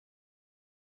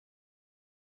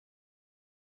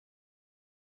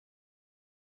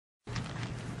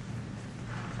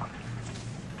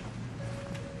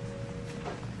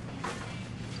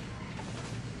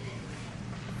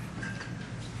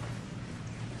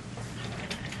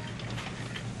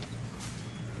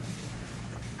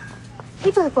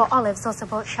People who bought olives also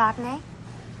bought Chardonnay.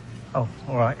 Oh,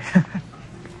 all right.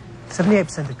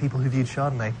 78% of people who viewed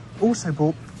Chardonnay also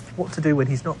bought What to Do When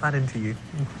He's Not That Into You.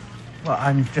 Well,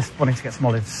 I'm just wanting to get some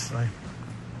olives, so...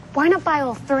 Why not buy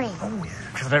all 3? Oh, yeah.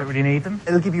 Because I don't really need them.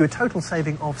 It'll give you a total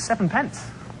saving of 7 pence.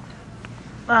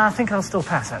 I think I'll still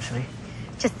pass, actually.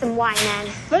 Just some wine,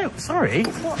 then. No, sorry.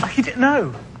 What? You didn't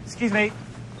know. Excuse me.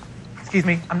 Excuse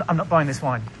me. I'm not buying this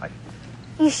wine. Are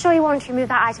you sure you want to remove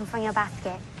that item from your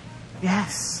basket?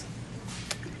 Yes.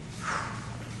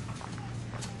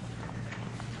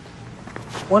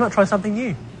 Why not try something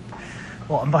new?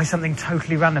 What, and buy something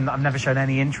totally random that I've never shown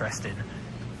any interest in?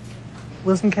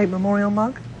 Wilson Cape Memorial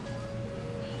mug?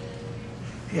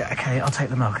 Yeah, okay, I'll take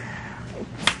the mug.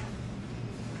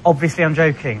 Obviously I'm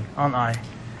joking, aren't I?